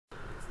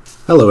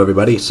Hello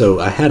everybody. So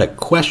I had a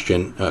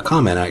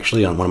comment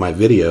actually on one of my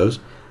videos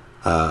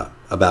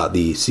about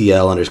the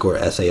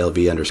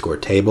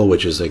CL_SALV_ table,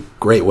 which is a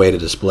great way to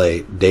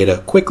display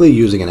data quickly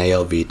using an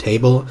ALV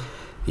table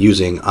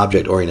using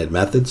object-oriented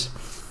methods.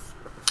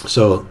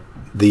 So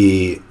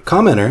the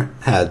commenter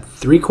had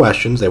 3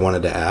 questions they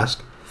wanted to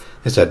ask.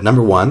 They said,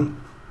 number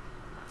 1,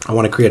 I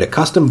want to create a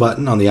custom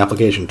button on the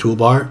application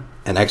toolbar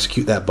and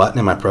execute that button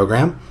in my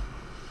program.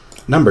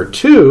 Number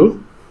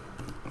 2,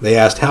 they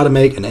asked how to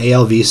make an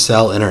ALV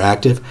cell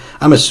interactive.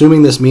 I'm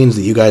assuming this means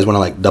that you guys want to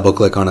like double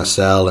click on a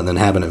cell and then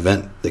have an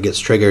event that gets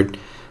triggered.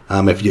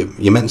 If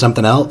you meant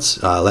something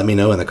else, let me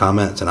know in the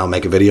comments and I'll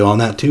make a video on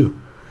that too.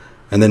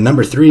 And then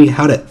number 3,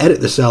 how to edit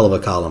the cell of a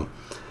column.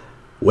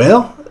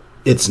 Well,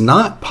 it's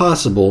not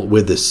possible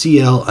with the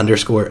CL_SALV_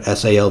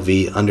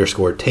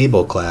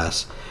 table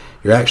class.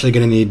 You're actually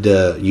going to need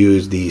to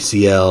use the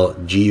CL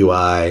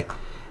GUI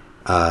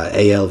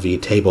ALV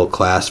table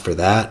class for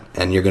that,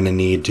 and you're going to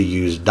need to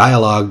use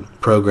dialog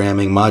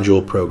programming,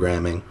 module pool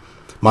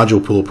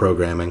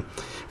programming,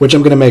 which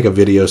I'm going to make a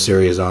video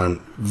series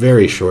on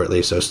very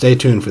shortly, so stay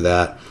tuned for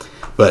that.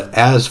 But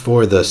as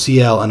for the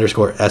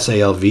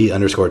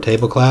CL_SALV_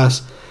 table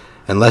class,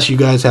 unless you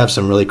guys have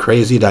some really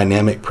crazy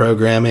dynamic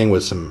programming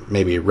with some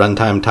maybe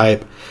runtime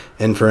type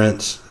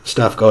inference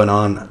stuff going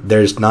on,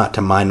 there's not,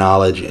 to my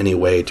knowledge, any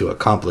way to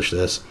accomplish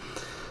this.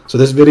 So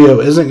this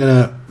video isn't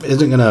gonna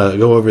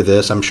go over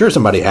this. I'm sure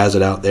somebody has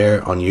it out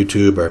there on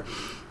YouTube or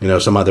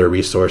some other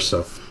resource,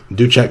 so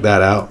do check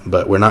that out.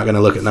 But we're not going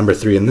to look at number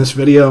 3 in this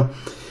video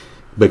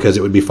because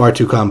it would be far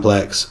too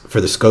complex for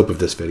the scope of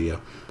this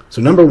video.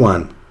 So number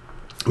 1,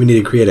 we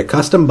need to create a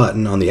custom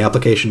button on the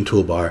application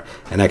toolbar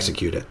and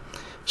execute it.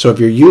 So if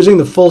you're using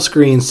the full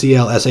screen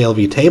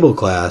CL_SALV table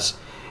class,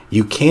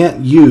 you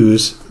can't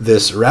use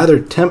this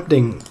rather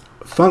tempting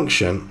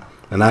function.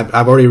 And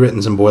I've already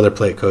written some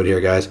boilerplate code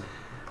here, guys.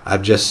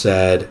 I've just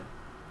said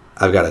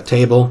I've got a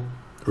table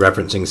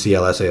referencing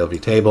CL_SALV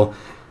table.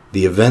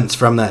 The events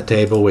from that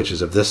table, which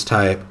is of this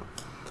type,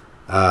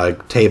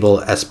 table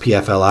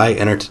SPFLI,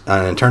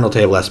 an internal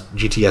table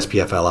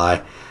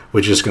GTSPFLI,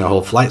 which is going to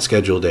hold flight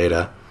schedule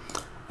data.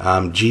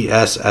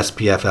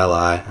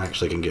 GSSPFLI,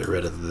 actually can get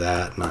rid of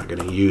that, not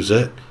going to use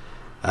it.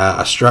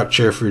 A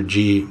structure for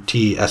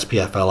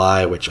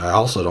GTSPFLI, which I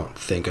also don't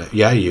think,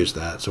 I used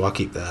that, so I'll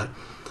keep that.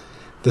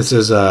 This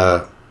is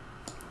a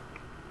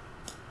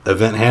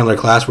event handler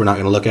class we're not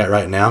going to look at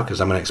right now because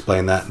I'm going to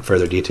explain that in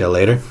further detail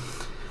later.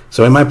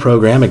 So in my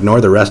program, ignore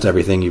the rest of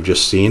everything you've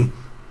just seen.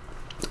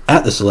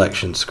 At the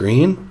selection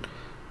screen,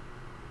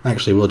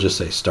 actually we'll just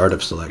say start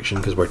of selection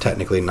because we're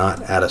technically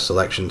not at a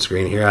selection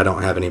screen here. I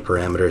don't have any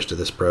parameters to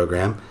this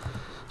program.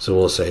 So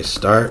we'll say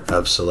start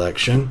of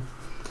selection.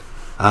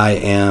 I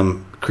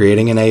am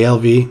creating an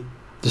ALV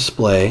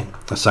display,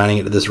 assigning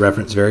it to this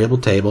reference variable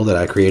table that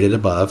I created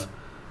above.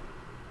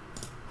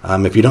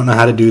 If you don't know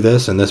how to do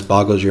this and this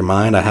boggles your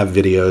mind, I have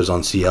videos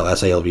on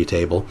CL_SALV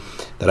table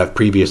that I've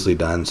previously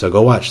done, so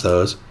go watch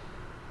those.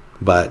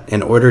 But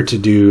in order to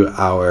do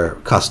our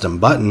custom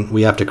button,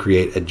 we have to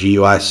create a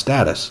GUI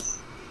status.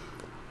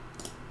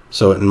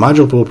 So in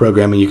module pool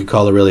programming, you could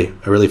call a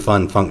really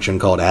fun function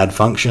called add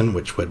function,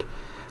 which would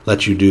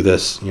let you do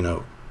this,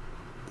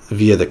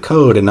 via the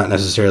code and not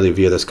necessarily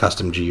via this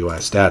custom GUI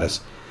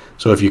status.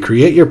 So if you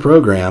create your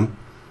program,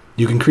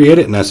 you can create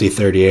it in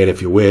SE38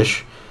 if you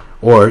wish.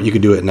 Or you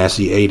could do it in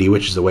SE80,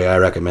 which is the way I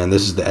recommend.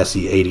 This is the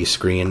SE80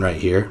 screen right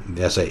here,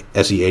 the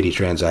SE80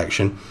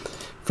 transaction.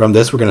 From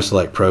this, we're going to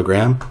select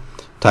Program,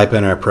 type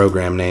in our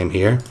program name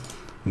here,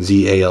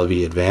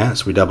 ZALV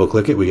Advanced. We double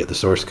click it, we get the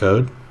source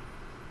code.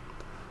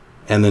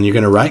 And then you're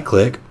going to right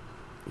click,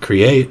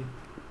 Create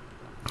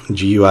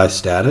GUI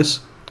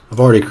Status. I've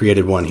already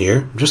created one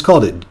here. Just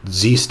called it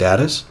Z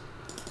Status.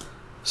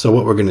 So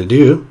what we're going to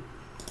do,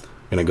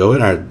 we're going to go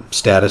in our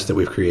status that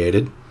we've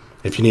created.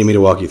 If you need me to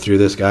walk you through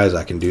this, guys,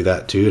 I can do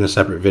that too in a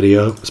separate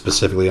video,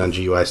 specifically on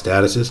GUI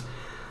statuses.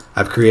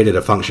 I've created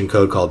a function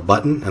code called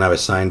button, and I've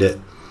assigned it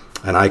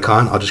an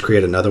icon. I'll just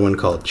create another one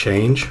called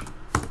change.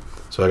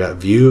 So I got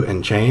view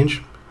and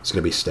change. It's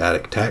going to be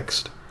static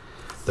text.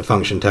 The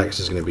function text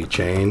is going to be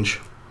change.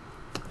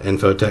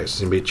 Info text is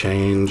going to be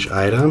change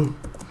item.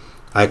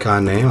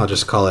 Icon name, I'll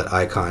just call it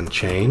icon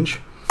change,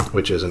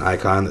 which is an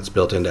icon that's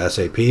built into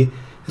SAP.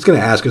 It's going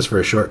to ask us for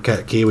a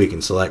shortcut key. We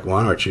can select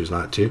one or choose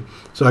not to.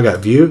 So I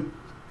got view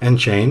and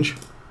change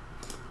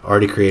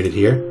already created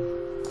here.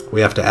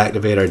 We have to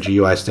activate our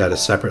GUI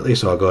status separately,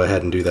 so I'll go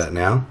ahead and do that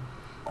now.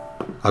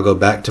 I'll go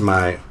back to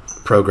my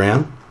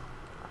program.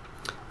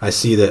 I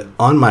see that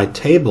on my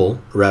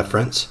table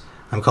reference,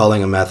 I'm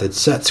calling a method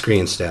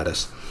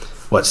setScreenStatus.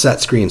 What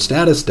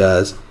setScreenStatus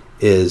does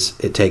is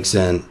it takes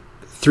in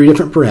 3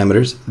 different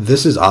parameters.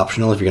 This is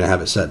optional if you're going to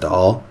have it set to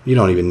all. You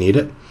don't even need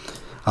it.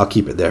 I'll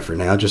keep it there for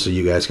now just so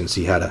you guys can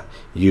see how to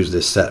use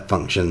this set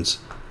functions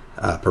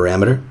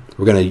parameter.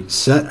 We're going to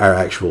set our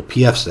actual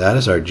PF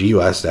status, our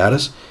GUI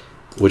status,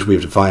 which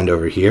we've defined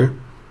over here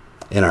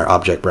in our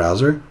object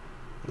browser.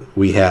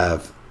 We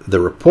have the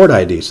report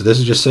ID. So this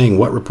is just saying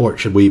what report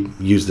should we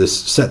use this,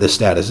 set this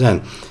status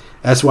in.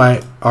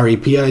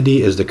 SYREP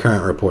ID is the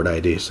current report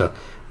ID. So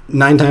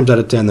 9 times out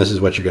of 10, this is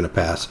what you're going to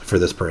pass for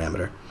this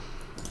parameter.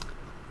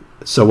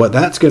 So what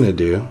that's going to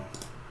do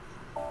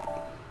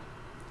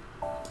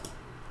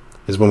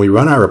is when we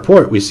run our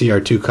report, we see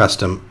our 2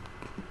 custom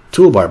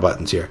toolbar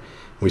buttons here.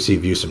 We see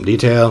view some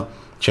detail,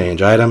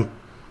 change item.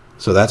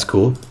 So that's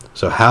cool.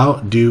 So how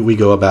do we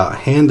go about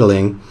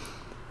handling,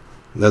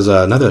 there's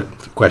another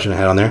question I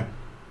had on there,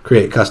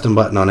 create custom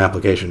button on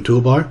application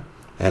toolbar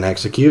and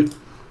execute.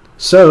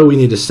 So we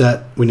need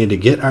to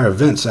get our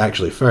events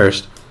actually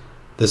first.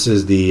 This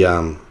is the,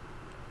 I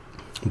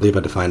believe I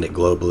defined it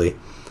globally.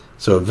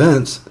 So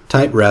events,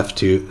 type ref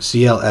to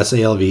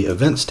CLSALV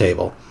events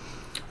table.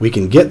 We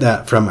can get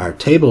that from our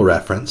table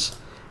reference,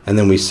 and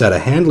then we set a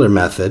handler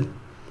method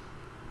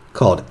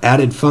called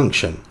added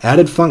function.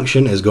 Added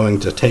function is going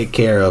to take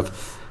care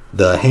of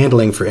the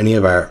handling for any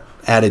of our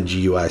added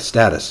GUI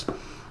status.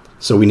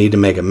 So we need to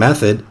make a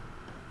method.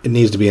 It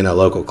needs to be in a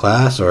local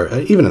class or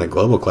even in a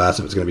global class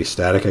if it's going to be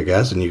static, I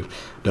guess, and you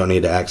don't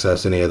need to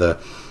access any of the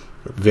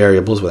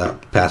variables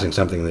without passing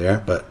something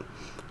there. But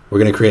we're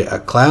going to create a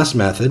class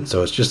method,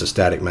 so it's just a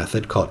static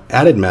method called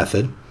added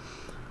method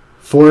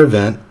for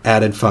event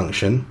added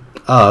function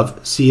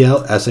of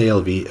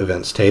CLSALV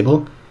events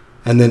table,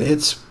 and then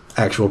its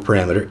actual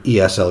parameter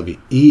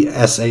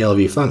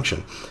ESALV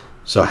function.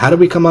 So how do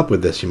we come up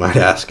with this, you might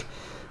ask?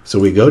 So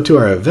we go to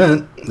our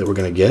event that we're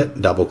going to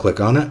get, double click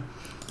on it.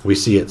 We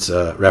see it's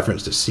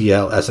reference to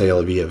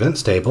CLSALV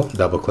events table,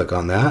 double click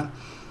on that.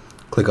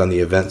 Click on the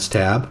events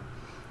tab.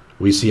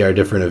 We see our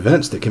different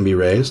events that can be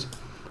raised.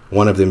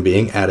 One of them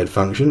being added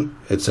function.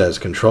 It says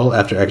control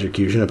after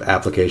execution of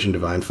application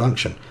defined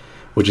function,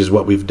 which is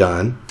what we've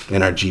done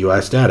in our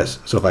GUI status.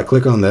 So if I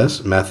click on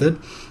this method,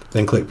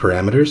 then click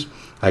parameters,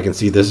 I can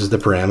see this is the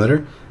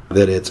parameter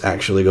that it's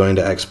actually going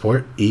to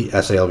export,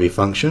 ESALV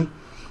function.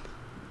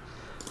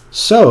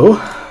 So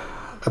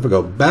if I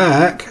go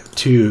back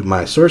to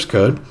my source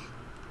code,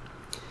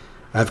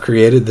 I've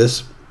created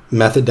this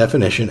method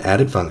definition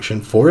added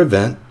function for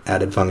event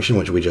added function,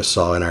 which we just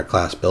saw in our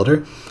class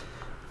builder,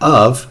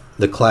 of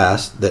the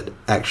class that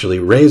actually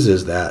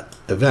raises that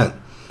event.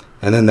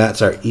 And then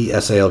that's our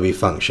ESALV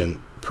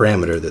function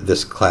parameter that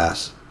this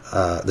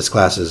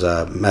class's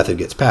method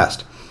gets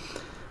passed.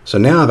 So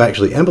now I've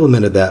actually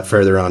implemented that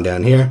further on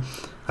down here.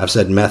 I've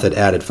said method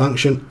added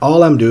function.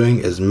 All I'm doing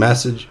is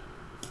message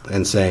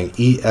and saying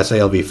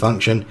ESALV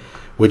function,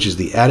 which is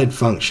the added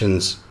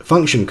function's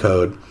function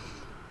code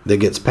that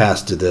gets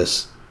passed to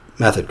this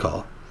method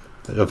call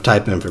of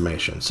type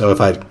information. So if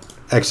I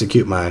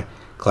execute my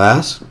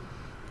class,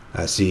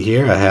 I see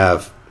here I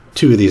have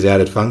 2 of these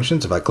added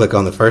functions. If I click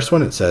on the first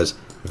one, it says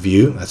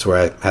view. That's where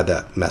I had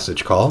that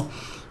message call.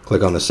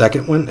 Click on the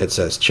second one, it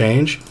says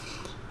change.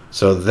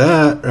 So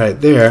that right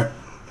there,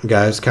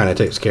 guys, kind of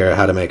takes care of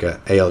how to make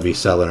a ALV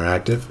cell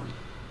interactive.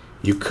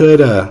 You could,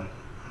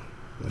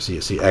 let's see,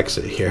 you see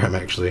exit here.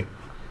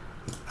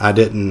 I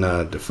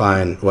didn't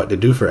define what to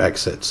do for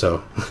exit,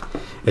 so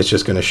it's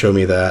just going to show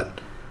me that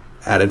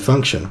added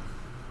function.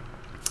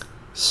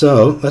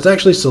 So let's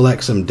actually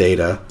select some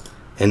data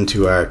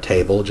into our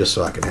table just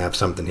so I can have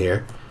something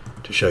here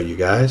to show you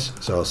guys.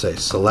 So I'll say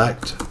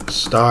select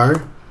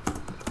star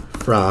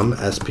from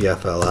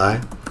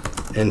SPFLI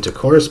into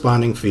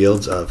corresponding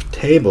fields of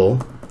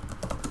table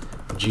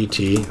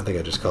GT. I think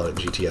I just called it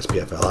GT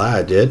SPFLI.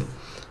 I did.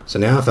 So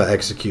now if I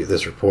execute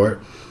this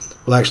report,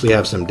 we'll actually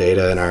have some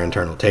data in our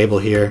internal table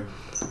here.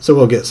 So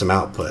we'll get some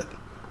output.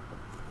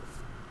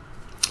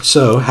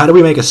 So how do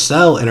we make a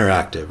cell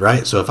interactive,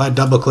 right? So if I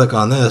double click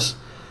on this,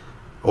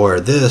 or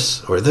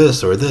this, or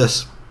this, or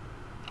this,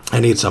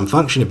 I need some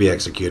function to be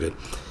executed.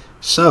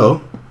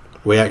 So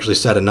we actually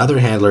set another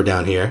handler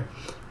down here.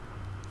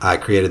 I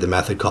created the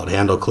method called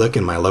handleClick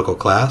in my local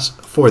class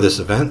for this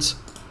events.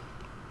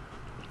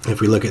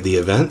 If we look at the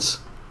events,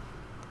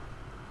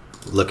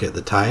 look at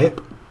the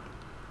type,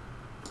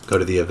 go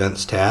to the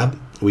events tab,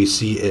 we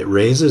see it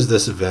raises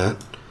this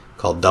event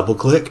called double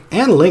click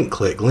and link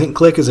click. Link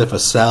click is if a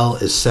cell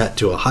is set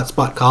to a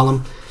hotspot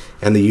column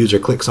and the user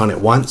clicks on it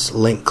once.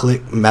 Link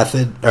click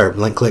method or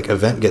link click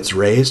event gets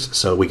raised,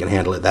 so we can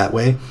handle it that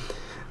way.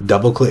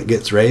 Double click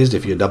gets raised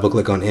if you double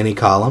click on any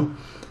column.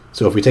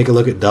 So if we take a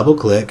look at double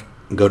click,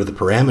 go to the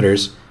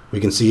parameters, we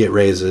can see it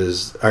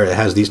raises, or it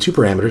has these 2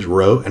 parameters,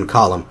 row and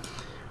column.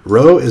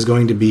 Row is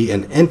going to be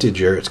an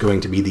integer. It's going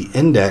to be the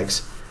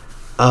index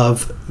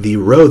of the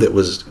row that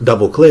was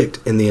double clicked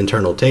in the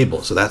internal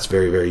table. So that's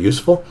very, very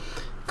useful.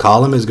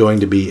 Column is going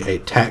to be a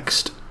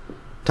text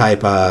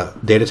type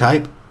data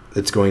type.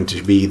 It's going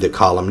to be the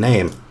column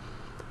name.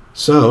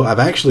 So I've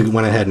actually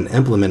went ahead and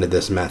implemented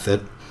this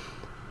method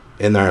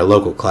in our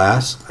local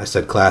class. I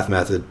said class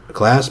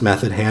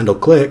method handle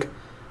click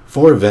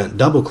for event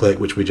double click,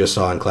 which we just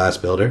saw in class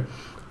builder,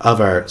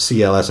 of our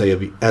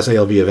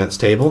CLSALV events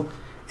table,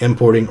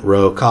 importing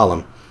row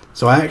column.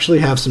 So I actually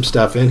have some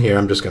stuff in here.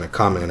 I'm just going to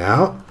comment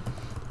out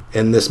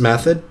in this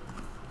method.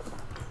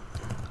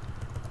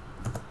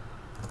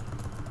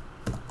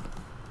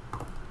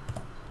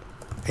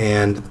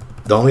 And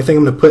the only thing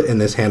I'm going to put in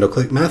this handle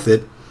click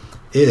method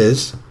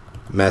is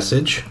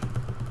message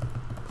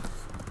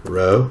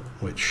row,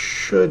 which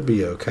should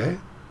be okay.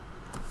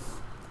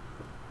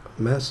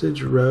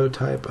 Message row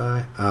type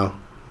I. Oh,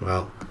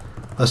 well,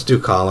 let's do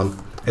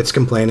column. It's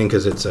complaining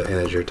because it's an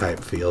integer type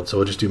field, so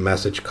we'll just do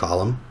message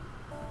column.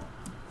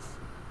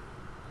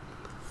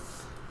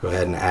 Go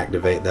ahead and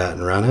activate that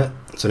and run it.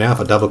 So now if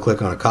I double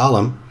click on a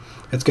column,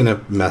 it's going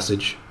to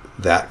message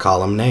that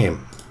column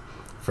name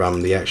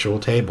from the actual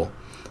table.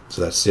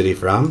 So that's city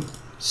from,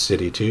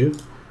 city to.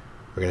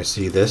 We're going to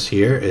see this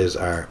here is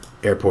our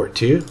airport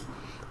to,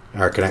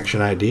 our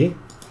connection ID.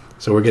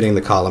 So we're getting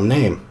the column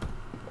name.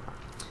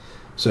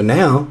 So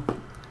now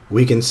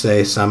we can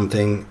say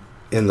something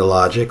in the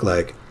logic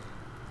like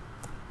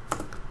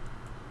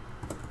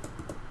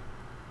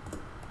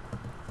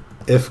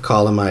if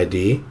column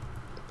ID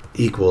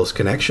equals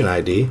connection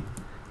ID,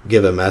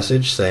 give a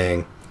message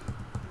saying,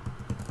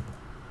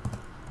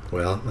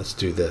 well, let's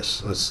do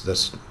this.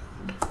 Let's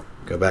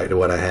go back to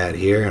what I had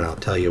here and I'll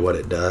tell you what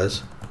it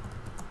does.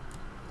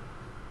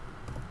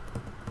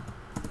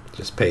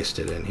 Just paste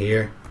it in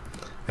here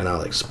and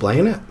I'll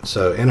explain it.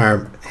 So in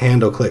our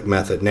handle click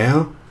method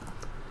now,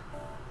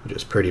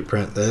 just pretty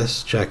print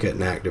this, check it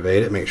and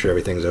activate it, make sure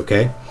everything's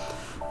okay.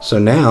 So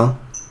now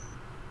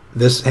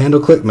this handle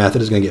click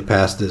method is going to get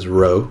past this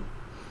row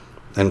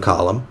and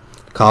column.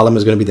 Column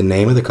is going to be the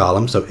name of the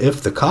column. So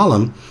if the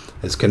column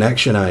is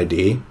connection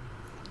ID,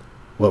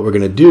 what we're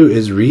going to do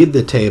is read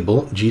the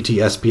table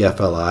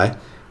GTSPFLI,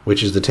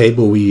 which is the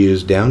table we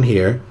use down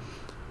here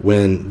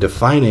when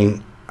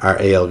defining our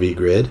ALV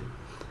grid,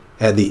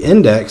 at the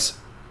index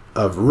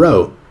of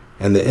row.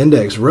 And the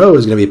index row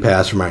is going to be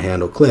passed from our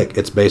handle click.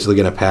 It's basically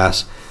going to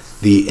pass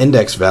the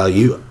index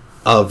value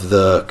of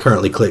the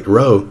currently clicked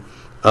row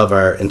of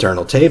our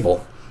internal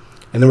table.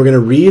 And then we're going to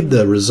read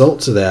the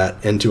results of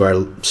that into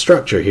our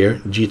structure here,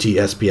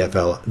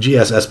 GSSPFLI,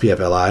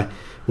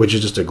 which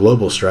is just a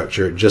global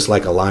structure, just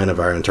like a line of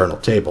our internal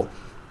table.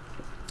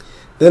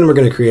 Then we're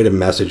going to create a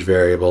message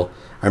variable.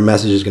 Our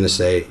message is going to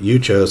say, you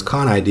chose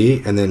con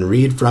ID, and then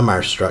read from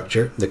our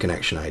structure, the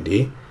connection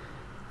ID,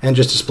 and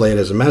just display it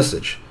as a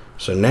message.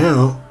 So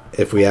now,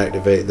 if we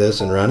activate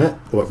this and run it,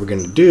 what we're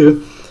going to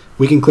do,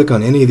 we can click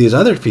on any of these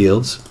other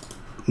fields.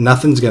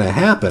 Nothing's going to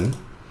happen.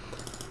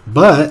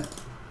 But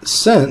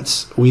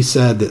since we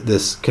said that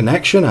this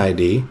connection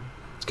ID,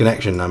 this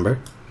connection number,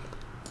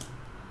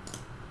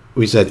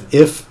 we said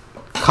if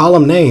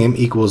column name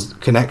equals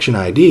connection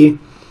ID,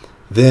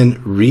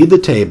 then read the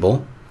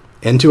table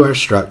into our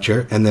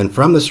structure, and then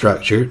from the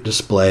structure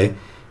display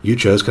you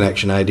chose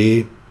connection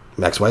ID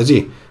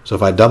XYZ. So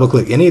if I double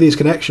click any of these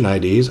connection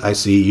IDs, I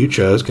see you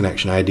chose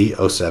connection ID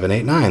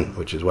 0789,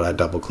 which is what I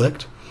double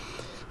clicked.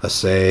 Let's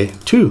say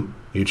 2,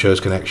 you chose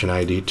connection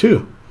ID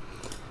 2.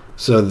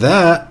 So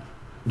that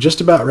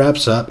just about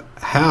wraps up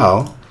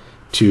how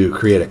to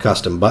create a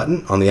custom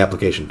button on the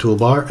application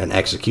toolbar and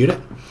execute it,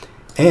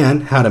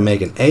 and how to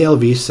make an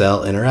ALV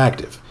cell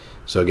interactive.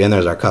 So again,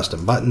 there's our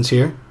custom buttons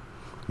here,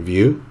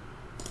 view,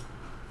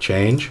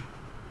 change.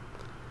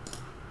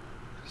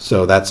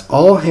 So that's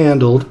all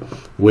handled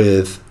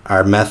with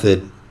our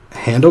method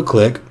handle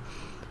click,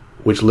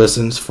 which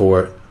listens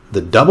for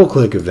the double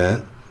click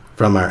event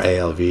from our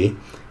ALV,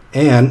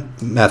 and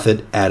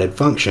method added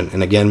function.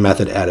 And again,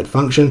 method added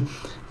function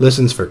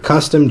listens for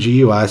custom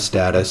GUI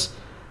status,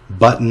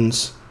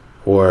 buttons,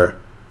 or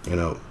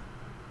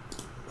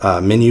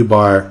menu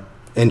bar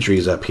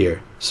entries up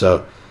here.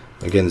 So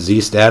again,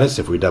 Z status,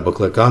 if we double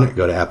click on it,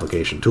 go to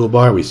application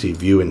toolbar, we see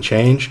view and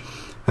change,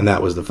 and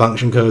that was the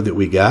function code that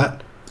we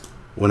got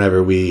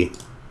whenever we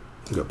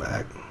go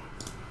back.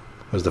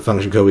 Was the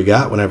function code we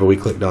got whenever we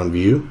clicked on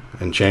view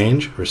and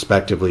change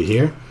respectively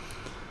here.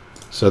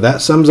 So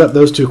that sums up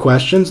those two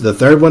questions. The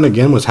third one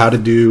again was how to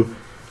do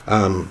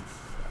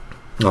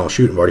oh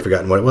shoot, I've already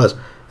forgotten what it was.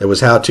 It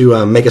was how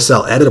to make a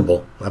cell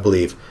editable, I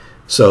believe.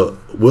 So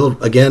we'll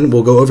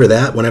go over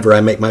that whenever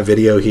I make my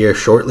video here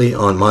shortly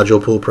on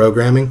module pool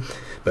programming,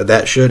 but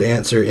that should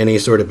answer any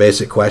sort of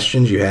basic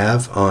questions you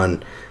have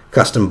on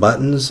custom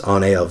buttons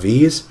on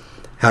ALVs,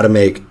 how to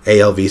make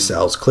ALV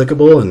cells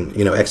clickable, and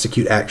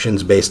execute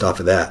actions based off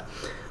of that.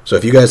 So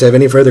if you guys have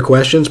any further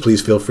questions,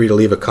 please feel free to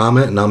leave a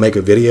comment and I'll make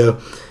a video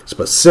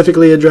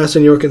specifically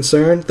addressing your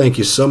concern. Thank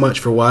you so much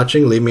for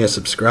watching. Leave me a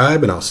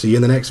subscribe and I'll see you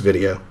in the next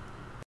video.